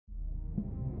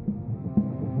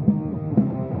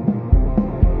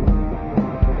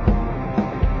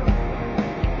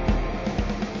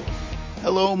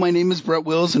Hello, my name is Bret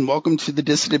and welcome to the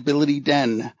Disability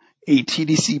Den, a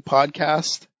TDC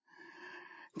podcast.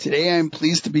 Today I'm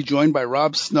pleased to be joined by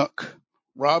Rob Snoek.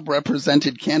 Rob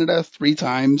represented Canada 3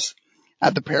 times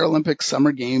at the Paralympic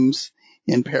Summer Games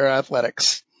in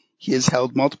para-athletics. He has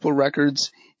held multiple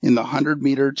records in the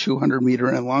 100-meter, 200-meter,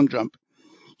 and long jump.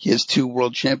 He has 2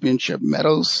 World Championship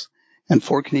medals and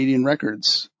 4 Canadian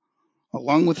records.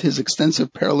 Along with his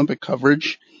extensive Paralympic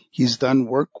coverage, he's done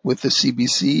work with the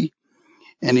CBC,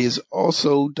 and he has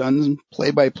also done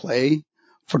play-by-play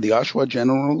for the Oshawa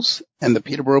Generals and the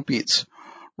Peterbororough Petes.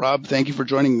 Rob, thank you for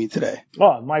joining me today.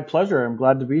 Oh, my pleasure. I'm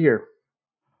glad to be here.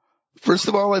 First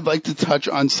of all, I'd like to touch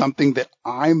on something that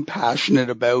I'm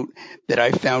passionate about that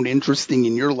I found interesting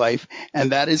in your life,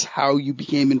 and that is how you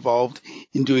became involved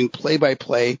in doing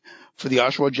play-by-play for the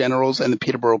Oshawa Generals and the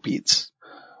Peterborough Petes.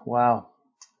 Wow.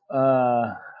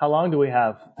 How long do we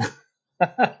have?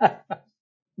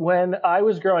 When I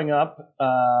was growing up,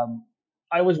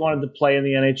 I always wanted to play in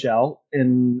the NHL,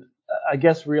 and I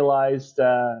guess realized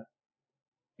at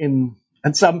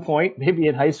some point, maybe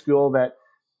in high school, that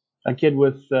a kid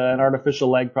with an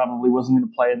artificial leg probably wasn't going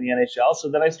to play in the NHL.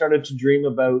 So then I started to dream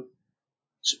about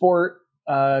sport,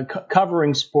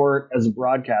 covering sport as a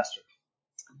broadcaster.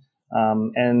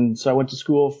 And so I went to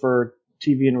school for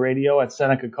TV and radio at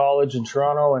Seneca College in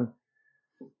Toronto,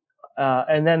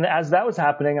 and then as that was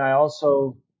happening, I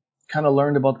also kind of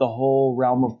learned about the whole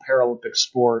realm of Paralympic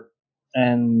sport.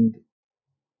 And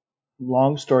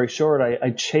long story short, I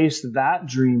chased that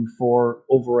dream for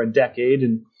over a decade,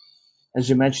 and as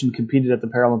you mentioned, competed at the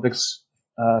Paralympics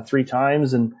 3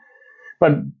 times.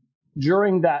 But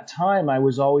during that time, I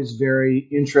was always very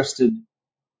interested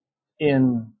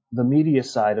in the media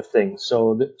side of things.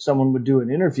 So that someone would do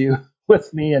an interview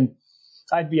with me, and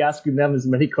I'd be asking them as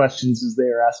many questions as they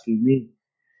are asking me.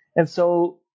 And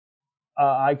so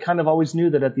I kind of always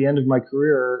knew that at the end of my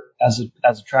career as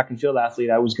a track and field athlete,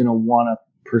 I was going to want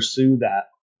to pursue that.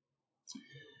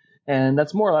 And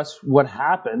that's more or less what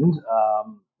happened.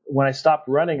 When I stopped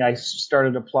running, I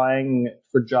started applying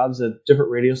for jobs at different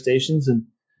radio stations,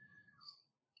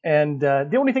 and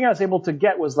the only thing I was able to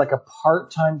get was like a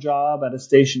part-time job at a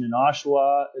station in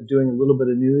Oshawa, doing a little bit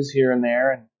of news here and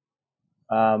there.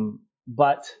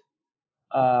 But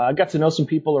I got to know some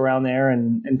people around there,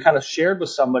 and kind of shared with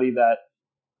somebody that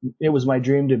it was my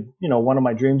dream one of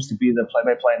my dreams to be the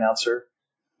play-by-play announcer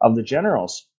of the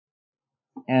Generals.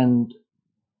 And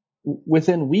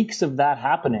within weeks of that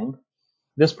happening,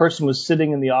 this person was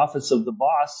sitting in the office of the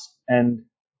boss, and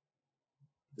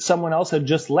someone else had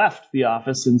just left the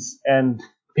office and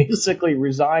basically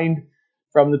resigned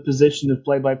from the position of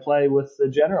play-by-play with the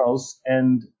Generals.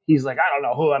 And he's like, I don't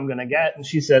know who I'm going to get. And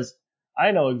she says,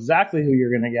 I know exactly who you're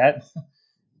going to get,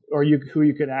 or who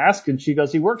you could ask. And she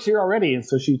goes, he works here already. And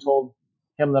so she told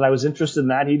him that I was interested in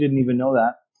that. He didn't even know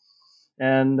that.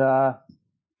 And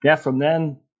from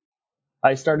then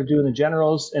I started doing the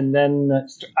Generals, and then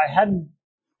I hadn't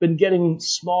been getting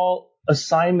small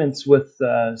assignments with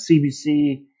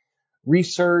CBC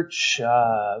research,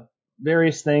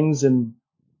 various things, and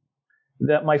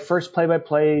that my first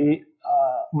play-by-play,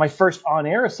 my first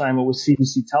on-air assignment with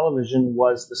CBC television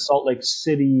was the Salt Lake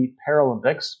City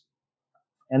Paralympics,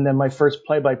 and then my first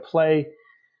play-by-play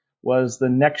was the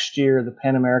next year, the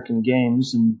Pan American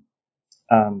Games, and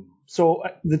so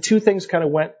the two things kind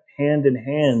of went hand in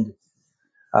hand.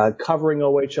 Covering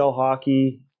OHL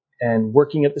hockey and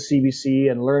working at the CBC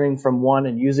and learning from one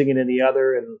and using it in the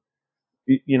other, and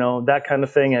that kind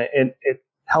of thing. And it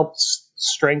helped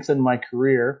strengthen my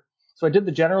career. So I did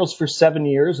the Generals for 7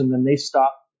 years, and then they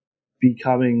stopped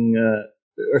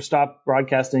stopped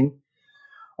broadcasting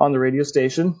on the radio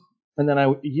station. And then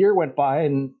a year went by,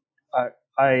 and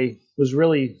I was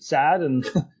really sad and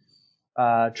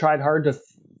tried hard to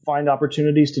find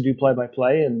opportunities to do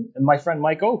play-by-play. And my friend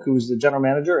Mike Oak, who was the general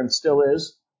manager and still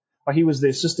is, he was the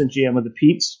assistant GM of the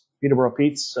Petes, Peterborough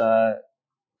Petes,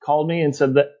 called me and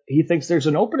said that he thinks there's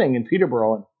an opening in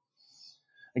Peterborough. And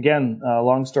again,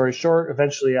 long story short,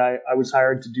 eventually I was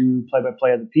hired to do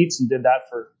play-by-play at the Petes and did that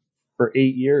for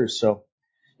 8 years. So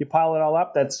you pile it all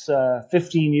up, that's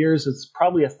 15 years. It's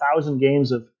probably 1,000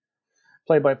 games of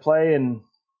play-by-play and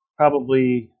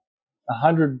probably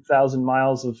 100,000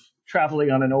 miles of traveling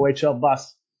on an OHL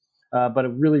bus, but a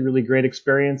really, really great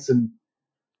experience. And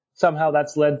somehow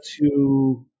that's led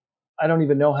to, I don't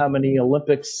even know how many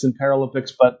Olympics and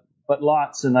Paralympics, but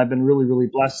lots. And I've been really, really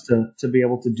blessed to be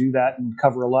able to do that and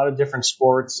cover a lot of different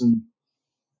sports. And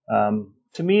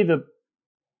to me,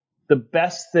 the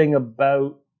best thing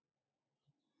about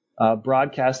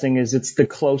broadcasting is it's the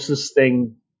closest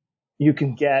thing you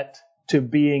can get to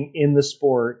being in the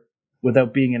sport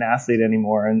without being an athlete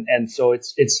anymore. And so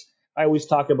I always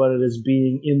talk about it as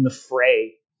being in the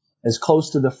fray, as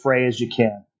close to the fray as you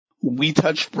can. We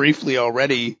touched briefly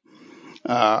already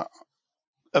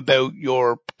about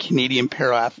your Canadian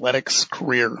para-athletics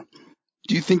career.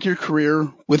 Do you think your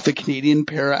career with the Canadian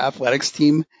para-athletics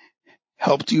team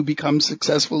helped you become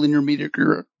successful in your media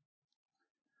career?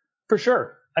 For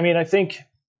sure. I mean, I think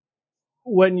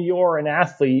when you're an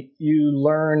athlete, you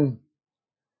learn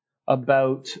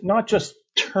about not just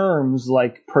terms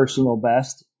like personal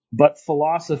best, but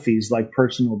philosophies like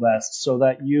personal best, so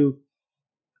that you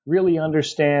really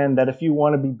understand that if you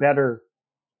want to be better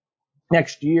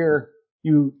next year,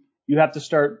 you have to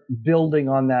start building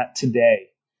on that today.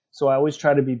 So I always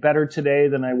try to be better today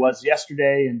than I was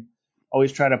yesterday, and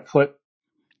always try to put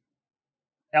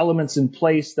elements in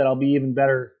place that I'll be even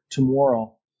better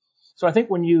tomorrow. So I think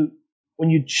when you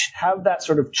have that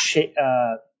sort of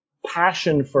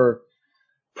passion for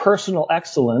personal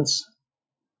excellence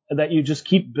that you just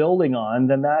keep building on,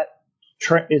 then that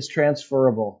is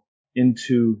transferable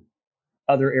into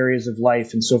other areas of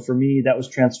life. And so for me, that was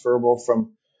transferable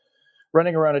from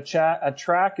running around a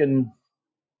track and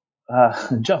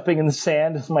jumping in the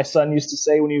sand, as my son used to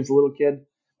say when he was a little kid.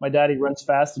 My daddy runs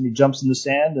fast and he jumps in the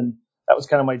sand, and that was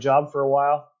kind of my job for a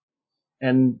while.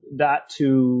 And that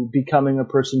to becoming a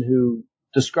person who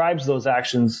describes those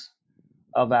actions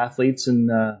of athletes.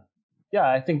 And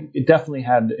I think it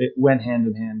went hand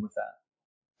in hand with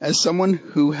that. As someone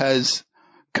who has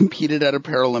competed at a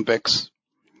Paralympics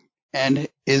and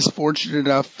is fortunate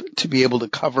enough to be able to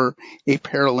cover a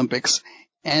Paralympics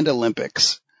and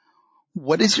Olympics,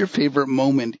 what is your favorite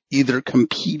moment, either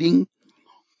competing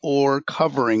or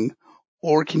covering,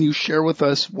 or can you share with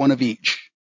us one of each?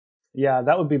 Yeah,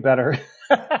 that would be better.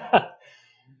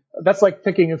 That's like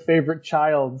picking a favorite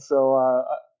child. So,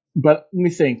 but let me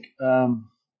think.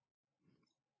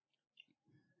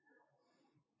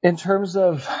 In terms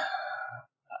of,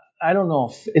 I don't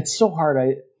know. It's so hard.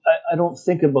 I don't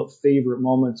think about favorite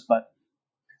moments, but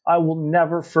I will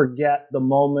never forget the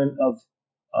moment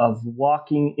of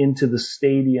walking into the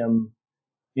stadium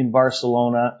in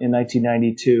Barcelona in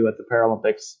 1992 at the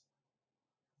Paralympics.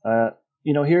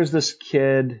 Here's this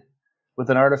kid with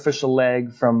an artificial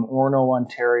leg from Orono,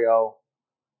 Ontario,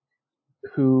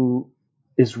 who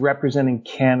is representing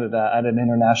Canada at an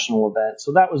international event.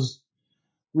 So that was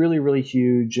really, really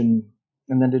huge. And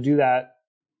then to do that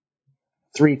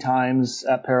 3 times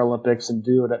at Paralympics and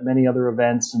do it at many other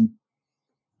events, and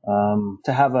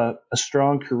to have a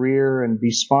strong career and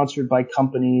be sponsored by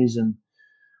companies and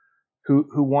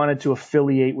who wanted to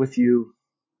affiliate with you,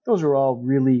 those are all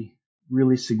really,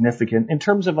 really significant. In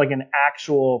terms of like an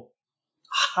actual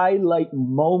highlight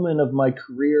moment of my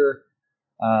career,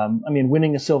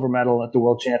 winning a silver medal at the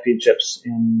World Championships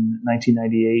in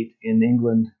 1998 in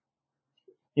England,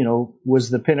 was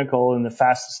the pinnacle and the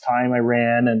fastest time I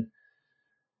ran. And,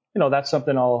 that's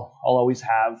something I'll always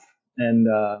have and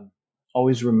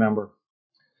always remember.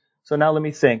 So now let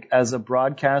me think. As a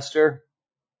broadcaster,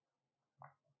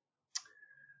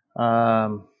 I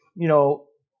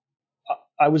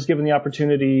was given the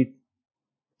opportunity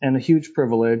and a huge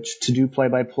privilege to do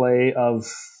play-by-play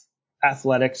of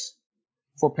athletics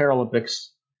for Paralympics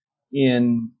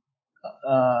in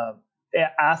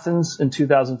Athens in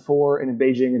 2004 and in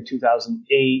Beijing in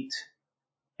 2008.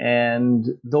 And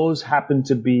those happened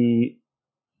to be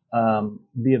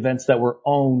the events that were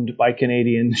owned by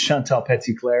Canadian Chantal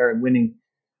Petitclerc, and winning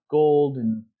gold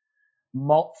and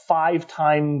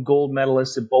 5-time gold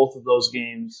medalist at both of those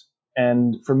games.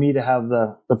 And for me to have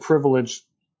the privilege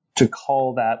to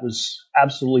call that was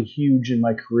absolutely huge in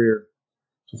my career.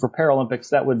 So for Paralympics,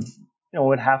 that would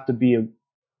have to be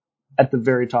at the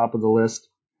very top of the list.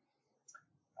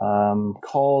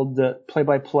 Called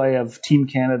play-by-play of Team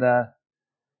Canada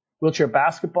wheelchair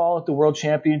basketball at the World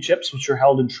Championships, which were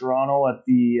held in Toronto at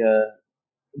the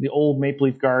old Maple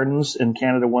Leaf Gardens, and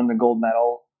Canada won the gold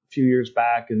medal a few years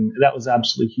back, and that was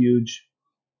absolutely huge.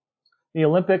 The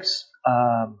Olympics,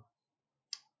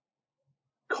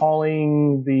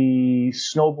 calling the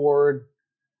snowboard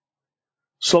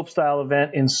slopestyle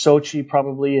event in Sochi,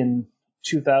 probably in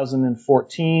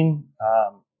 2014,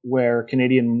 where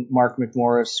Canadian Mark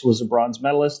McMorris was a bronze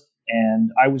medalist,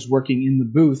 and I was working in the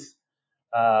booth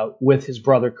with his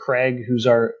brother Craig, who's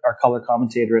our color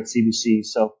commentator at CBC.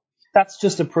 So that's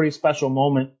just a pretty special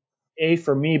moment,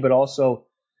 for me, but also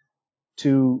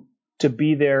to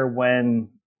be there when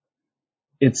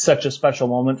it's such a special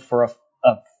moment for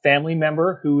a family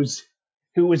member who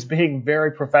was being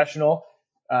very professional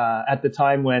at the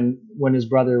time when his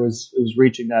brother was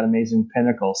reaching that amazing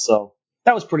pinnacle. So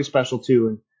that was pretty special too.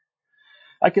 And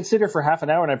I could sit here for half an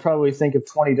hour and I probably think of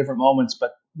 20 different moments,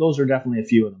 but those are definitely a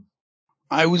few of them.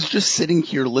 I was just sitting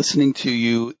here listening to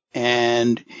you,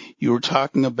 and you were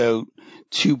talking about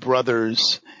two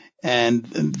brothers and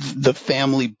the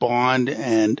family bond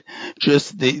and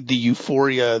just the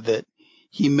euphoria that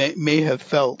he may have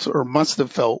felt or must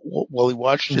have felt while he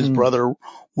watched his brother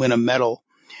win a medal.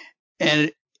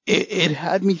 And it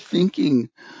had me thinking,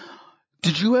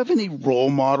 did you have any role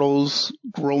models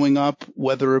growing up,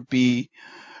 whether it be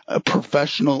a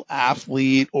professional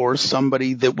athlete or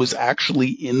somebody that was actually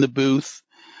in the booth,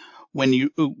 when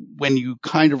you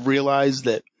kind of realized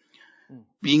that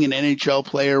being an NHL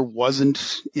player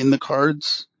wasn't in the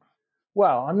cards?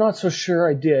 Well, I'm not so sure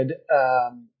I did.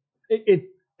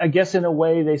 I guess in a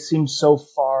way they seem so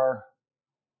far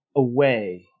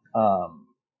away.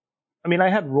 I mean, I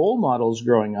had role models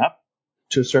growing up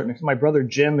to a certain extent. My brother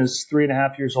Jim is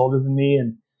 3.5 years older than me,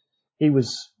 and he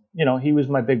was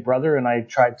my big brother, and I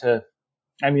tried to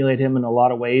emulate him in a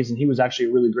lot of ways, and he was actually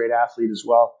a really great athlete as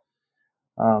well.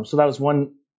 So that was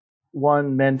one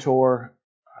mentor.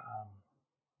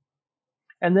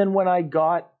 And then when I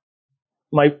got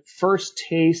my first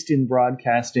taste in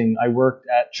broadcasting, I worked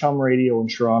at Chum Radio in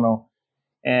Toronto,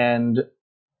 and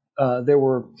there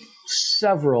were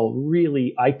several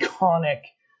really iconic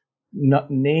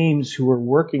names who were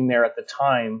working there at the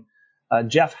time.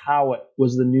 Jeff Howitt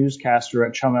was the newscaster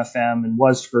at Chum FM and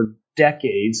was for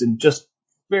decades, and just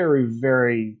very,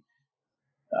 very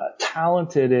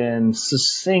talented and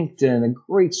succinct and a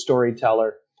great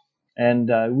storyteller.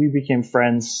 And we became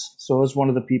friends. So I was one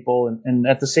of the people. And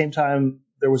at the same time,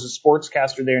 there was a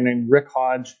sportscaster there named Rick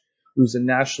Hodge, who's a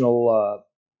national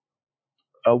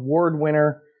award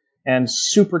winner and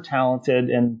super talented.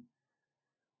 And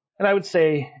I would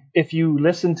say if you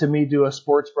listen to me do a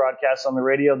sports broadcast on the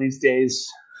radio these days,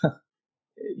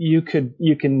 you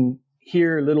can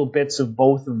hear little bits of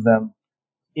both of them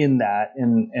in that.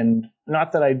 And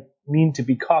not that I mean to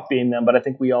be copying them, but I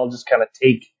think we all just kind of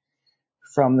take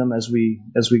from them as we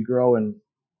grow. And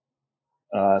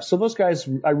so those guys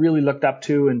I really looked up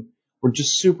to and were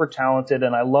just super talented.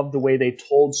 And I love the way they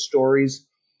told stories.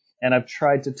 And I've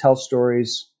tried to tell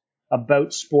stories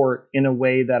about sport in a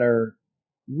way that are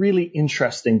really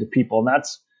interesting to people. And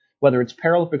that's whether it's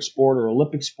Paralympic sport or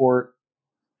Olympic sport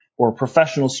or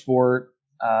professional sport.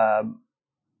 I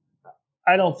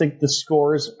don't think the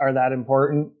scores are that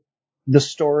important. The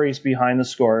stories behind the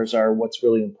scores are what's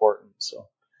really important. So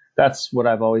that's what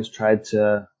I've always tried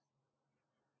to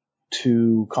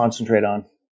concentrate on.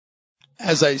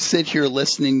 As I sit here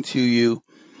listening to you,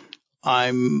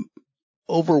 I'm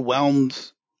overwhelmed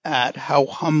at how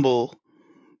humble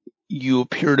you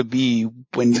appear to be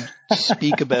when you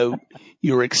speak about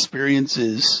your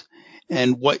experiences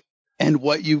and what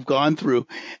you've gone through.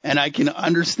 And I can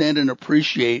understand and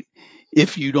appreciate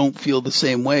if you don't feel the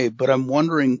same way, but I'm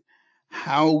wondering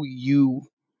how you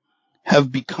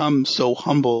have become so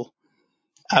humble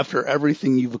after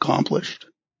everything you've accomplished.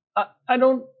 I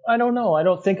don't know. I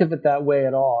don't think of it that way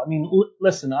at all. I mean,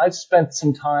 listen, I've spent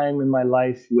some time in my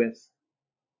life with.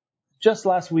 Just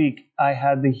last week, I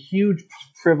had the huge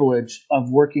privilege of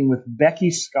working with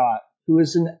Becky Scott, who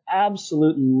is an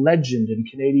absolute legend in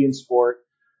Canadian sport,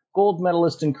 gold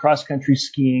medalist in cross-country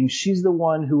skiing. She's the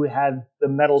one who had the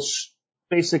medals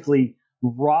basically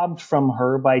robbed from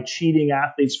her by cheating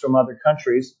athletes from other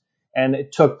countries. And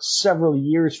it took several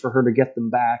years for her to get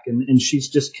them back. And she's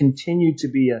just continued to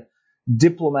be a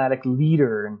diplomatic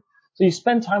leader. And so you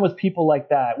spend time with people like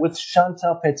that, with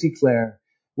Chantal Petitclerc,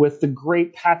 with the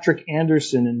great Patrick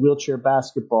Anderson in wheelchair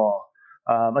basketball.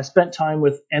 I spent time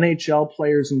with NHL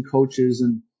players and coaches,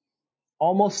 and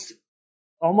almost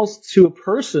to a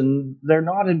person, they're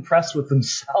not impressed with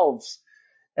themselves.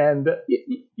 And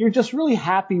you're just really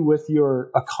happy with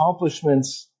your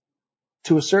accomplishments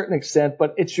to a certain extent,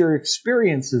 but it's your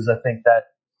experiences, I think,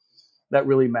 that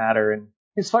really matter. And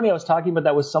it's funny, I was talking about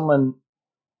that with someone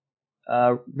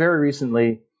very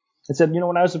recently. I said,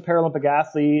 when I was a Paralympic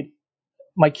athlete,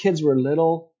 my kids were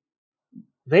little.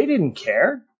 They didn't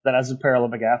care that I was a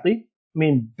Paralympic athlete. I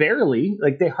mean, barely.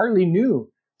 Like, they hardly knew.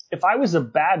 If I was a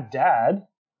bad dad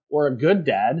or a good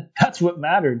dad, that's what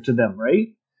mattered to them, right?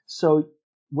 So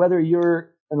whether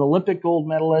you're an Olympic gold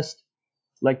medalist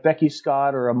like Becky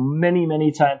Scott or a many,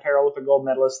 many time Paralympic gold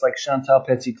medalist like Chantal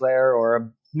Petitclerc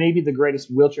or maybe the greatest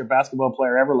wheelchair basketball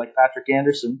player ever like Patrick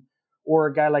Anderson or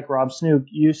a guy like Rob Snoek,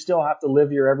 you still have to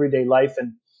live your everyday life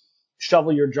and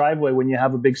shovel your driveway when you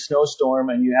have a big snowstorm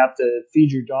and you have to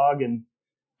feed your dog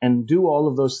and do all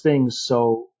of those things.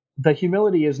 So the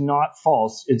humility is not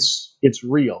false. It's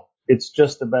real. It's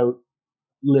just about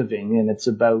living, and it's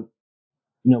about,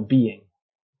 being.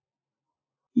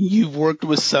 You've worked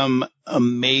with some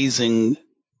amazing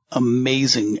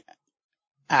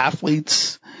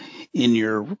athletes in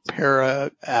your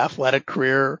para-athletic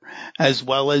career, as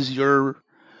well as you're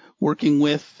working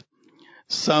with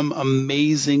some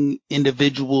amazing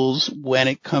individuals when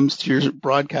it comes to your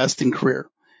broadcasting career.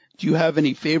 Do you have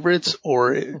any favorites,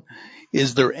 or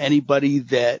is there anybody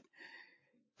that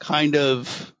kind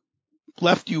of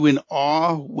left you in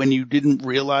awe when you didn't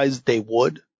realize they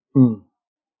would?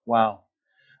 Wow.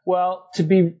 Well, to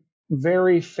be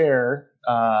very fair,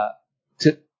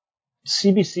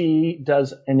 CBC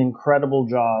does an incredible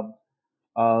job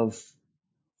of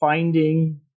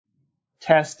finding,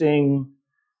 testing,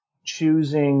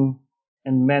 choosing,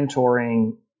 and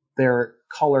mentoring their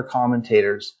color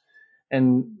commentators.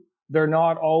 And they're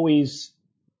not always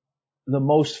the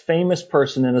most famous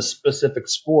person in a specific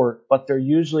sport, but they're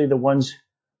usually the ones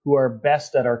who are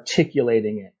best at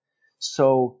articulating it.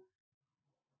 So,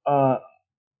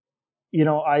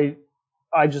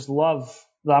 I just love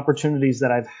the opportunities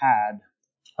that I've had.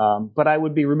 But I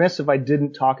would be remiss if I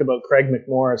didn't talk about Craig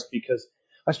McMorris, because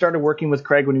I started working with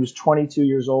Craig when he was 22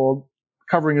 years old,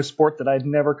 covering a sport that I'd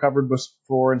never covered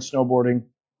before in snowboarding.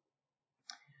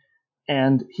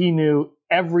 And he knew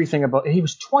everything about it. He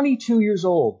was 22 years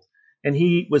old, and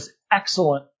he was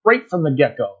excellent right from the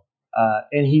get-go.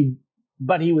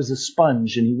 But he was a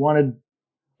sponge, and he wanted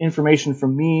information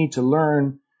from me to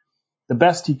learn the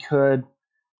best he could.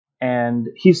 And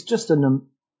he's just a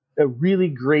really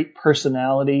great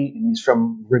personality. And he's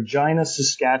from Regina,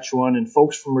 Saskatchewan, and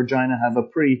folks from Regina have a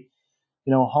pretty,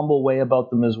 humble way about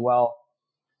them as well.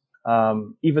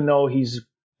 Even though he's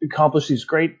accomplished these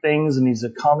great things, and he's a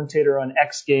commentator on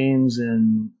X Games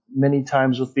and many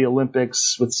times with the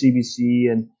Olympics with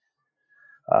CBC. And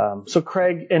so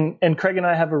Craig and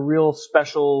I have a real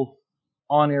special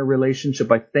on-air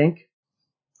relationship, I think,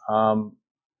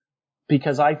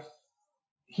 because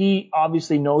he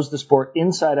obviously knows the sport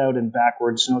inside out and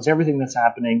backwards, knows everything that's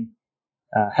happening,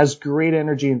 has great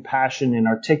energy and passion in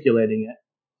articulating it,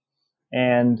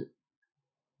 and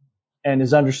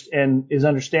is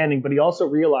understanding. But he also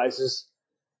realizes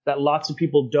that lots of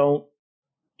people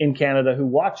in Canada who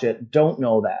watch it don't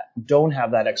know that, don't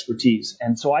have that expertise.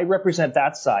 And so I represent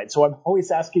that side. So I'm always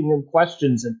asking him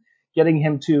questions and getting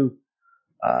him to,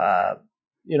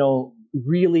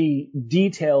 really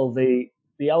detail the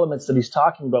elements that he's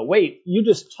talking about. Wait, you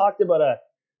just talked about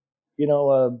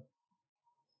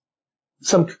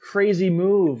some crazy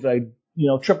move,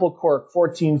 triple cork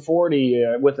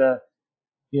 1440 with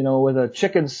a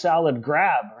chicken salad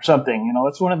grab or something.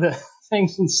 It's one of the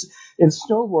things in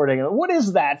snowboarding. What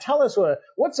is that? Tell us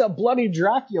what's a bloody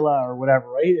Dracula or whatever,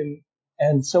 right?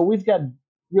 And so we've got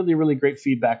really, really great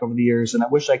feedback over the years, and I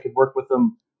wish I could work with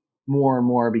them more and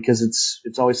more, because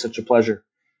it's always such a pleasure.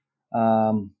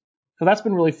 So that's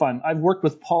been really fun. I've worked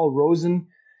with Paul Rosen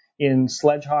in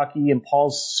sledge hockey, and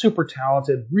Paul's super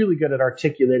talented, really good at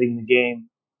articulating the game.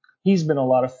 He's been a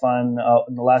lot of fun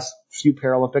in the last few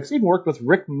Paralympics. Even worked with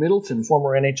Rick Middleton,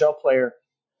 former NHL player,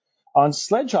 on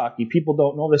sledge hockey. People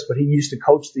don't know this, but he used to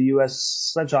coach the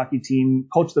U.S. sledge hockey team,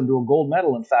 coached them to a gold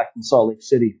medal, in fact, in Salt Lake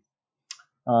City.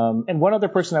 And one other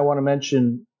person I want to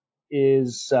mention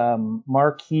is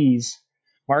Mark Keys.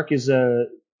 Mark is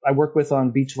I work with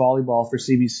on beach volleyball for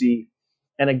CBC.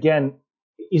 And again,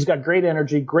 he's got great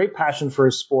energy, great passion for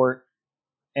his sport.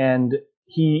 And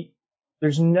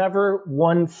there's never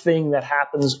one thing that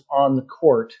happens on the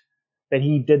court that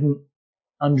he didn't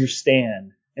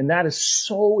understand. And that is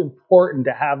so important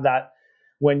to have that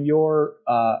when you're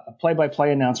a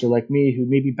play-by-play announcer like me, who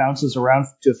maybe bounces around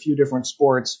to a few different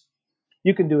sports.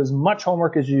 You can do as much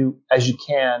homework as you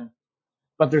can,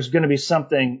 but there's going to be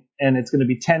something, and it's going to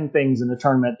be 10 things in the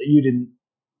tournament that you didn't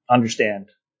understand.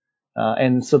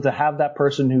 And so to have that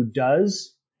person who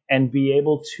does, and be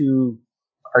able to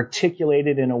articulate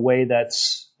it in a way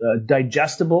that's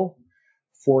digestible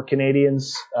for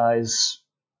Canadians is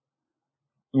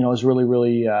really,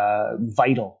 really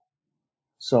vital.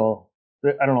 So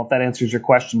I don't know if that answers your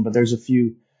question, but there's a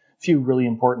few really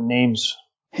important names.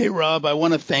 Hey, Rob, I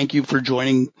want to thank you for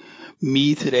joining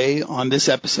me today on this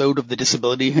episode of the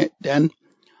Disability Den.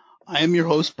 I am your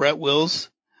host, Bret Wills.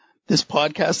 This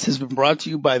podcast has been brought to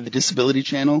you by the Disability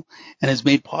Channel and is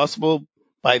made possible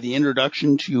by the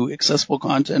Introduction to Accessible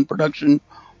Content Production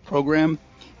program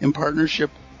in partnership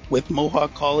with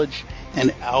Mohawk College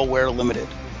and Alware Limited.